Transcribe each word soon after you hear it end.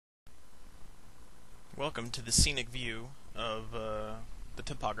Welcome to the scenic view of the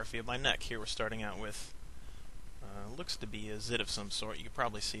topography of my neck. Here we're starting out with, looks to be a zit of some sort. You can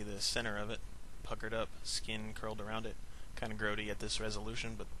probably see the center of it, puckered up, skin curled around it. Kind of grody at this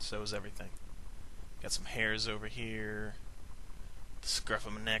resolution, but so is everything. Got some hairs over here, the scruff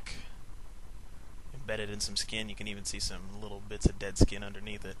of my neck, embedded in some skin. You can even see some little bits of dead skin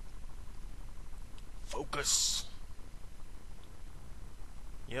underneath it. Focus!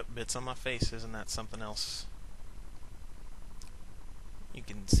 Yep, bits on my face. Isn't that something else? You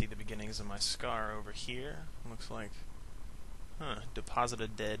can see the beginnings of my scar over here. Looks like,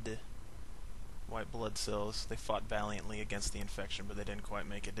 deposited dead white blood cells. They fought valiantly against the infection, but they didn't quite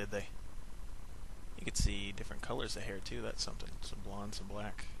make it, did they? You can see different colors of hair too. That's something. Some blonde, some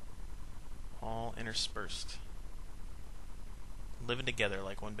black. All interspersed. Living together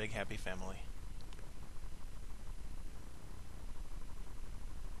like one big happy family.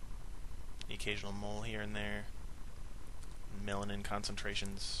 The occasional mole here and there. Melanin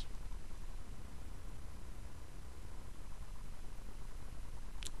concentrations.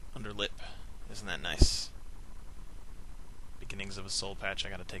 Under lip. Isn't that nice? Beginnings of a soul patch. I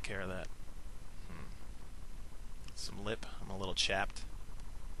gotta take care of that. Some lip. I'm a little chapped.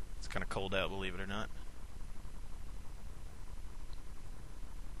 It's kind of cold out, believe it or not.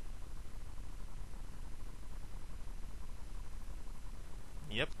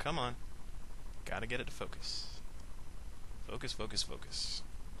 Yep, come on. Gotta get it to focus. Focus, focus, focus.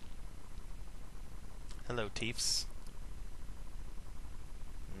 Hello, Teefs.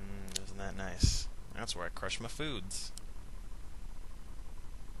 Isn't that nice? That's where I crush my foods.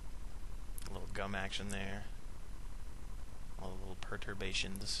 A little gum action there. All the little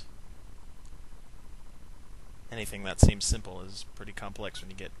perturbations. Anything that seems simple is pretty complex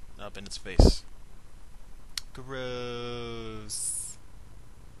when you get up in its face. Gross.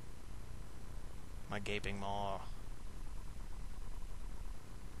 My gaping maw.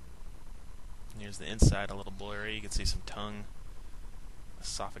 And here's the inside, a little blurry. You can see some tongue,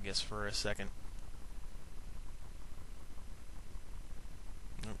 esophagus for a second.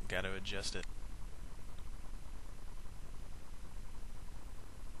 Oh, gotta adjust it.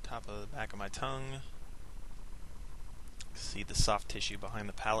 Top of the back of my tongue. See the soft tissue behind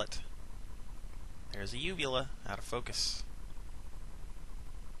the palate. There's a uvula, out of focus.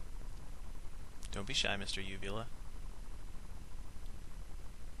 Don't be shy, Mr. Uvula.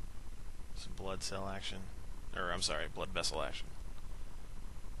 Some blood cell action. Blood vessel action.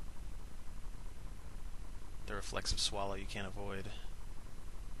 The reflexive swallow you can't avoid.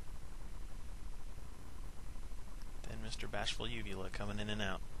 Then Mr. Bashful Uvula coming in and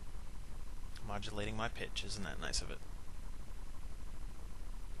out. Modulating my pitch. Isn't that nice of it?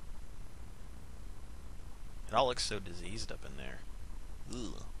 It all looks so diseased up in there.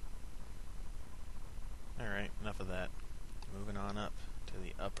 Ugh. Alright, enough of that. Moving on up to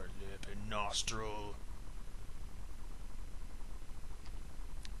the upper lip and nostril.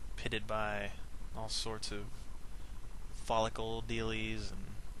 Pitted by all sorts of follicle dealies and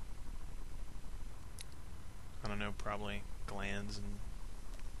I don't know, probably glands and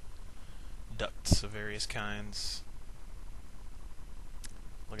ducts of various kinds.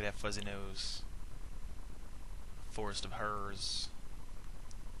 Look at that fuzzy nose. Forest of hairs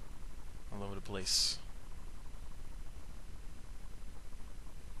all over the place.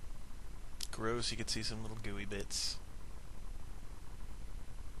 Gross, you could see some little gooey bits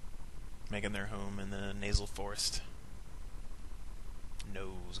making their home in the nasal forest.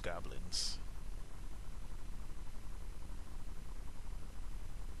 Nose goblins.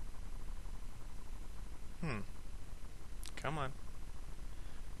 Come on.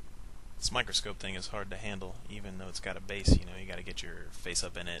 This microscope thing is hard to handle, even though it's got a base, you know, you gotta get your face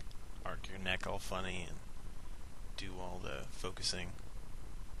up in it, arc your neck all funny, and do all the focusing.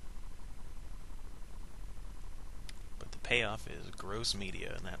 But the payoff is gross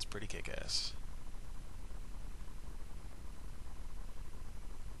media, and that's pretty kick-ass.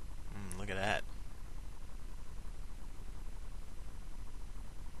 Look at that.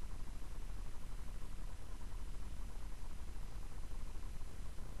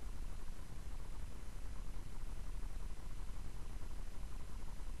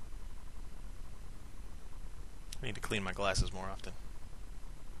 I need to clean my glasses more often.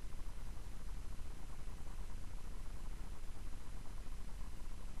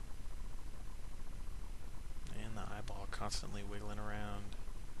 And the eyeball constantly wiggling around.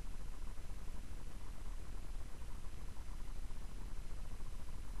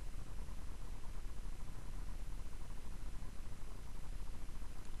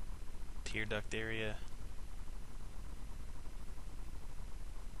 Tear duct area.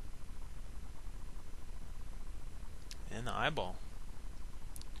 in the eyeball.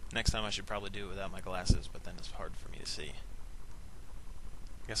 Next time I should probably do it without my glasses, but then it's hard for me to see.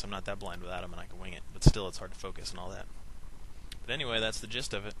 I guess I'm not that blind without them and I can wing it, but still it's hard to focus and all that. But anyway, that's the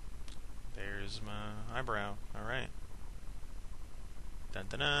gist of it. There's my eyebrow. Alright. Dun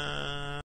dun dun!